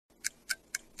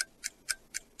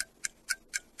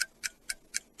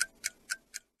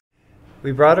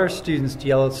We brought our students to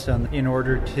Yellowstone in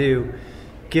order to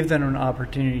give them an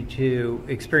opportunity to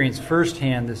experience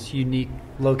firsthand this unique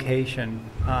location,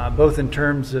 both in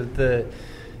terms of the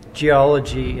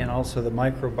geology and also the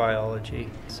microbiology.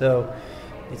 So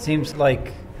it seems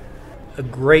like a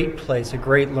great place, a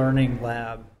great learning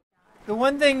lab. The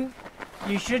one thing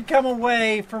you should come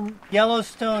away from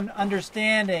Yellowstone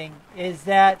understanding is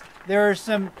that there are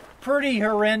some pretty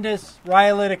horrendous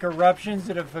rhyolitic eruptions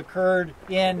that have occurred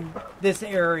in this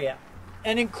area.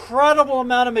 An incredible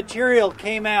amount of material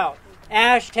came out.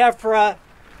 Ash tephra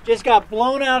just got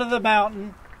blown out of the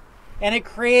mountain, and it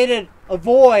created a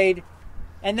void,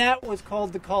 and that was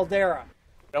called the caldera.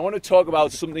 I want to talk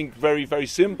about something very, very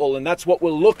simple, and that's what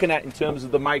we're looking at in terms of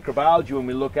the microbiology when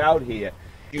we look out here.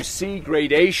 You see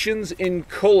gradations in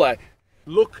color.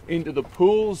 Look into the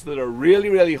pools that are really,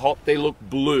 really hot, they look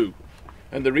blue.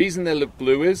 And the reason they look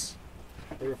blue is?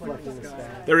 They're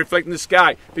reflecting the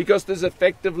sky because there's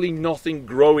effectively nothing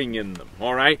growing in them,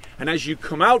 all right? And as you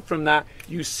come out from that,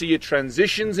 you see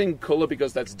transitions in color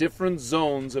because that's different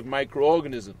zones of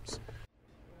microorganisms.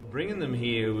 Bringing them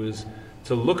here was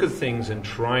to look at things and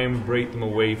try and break them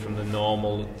away from the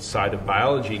normal side of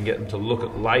biology and get them to look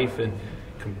at life in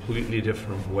a completely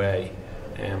different way.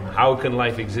 How can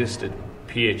life exist at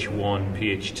pH 1,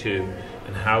 pH 2,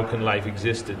 and how can life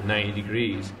exist at 90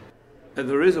 degrees?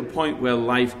 There is a point where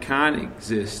life can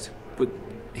exist, but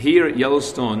here at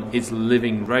Yellowstone it's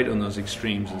living right on those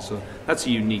extremes, and so that's a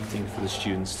unique thing for the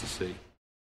students to see.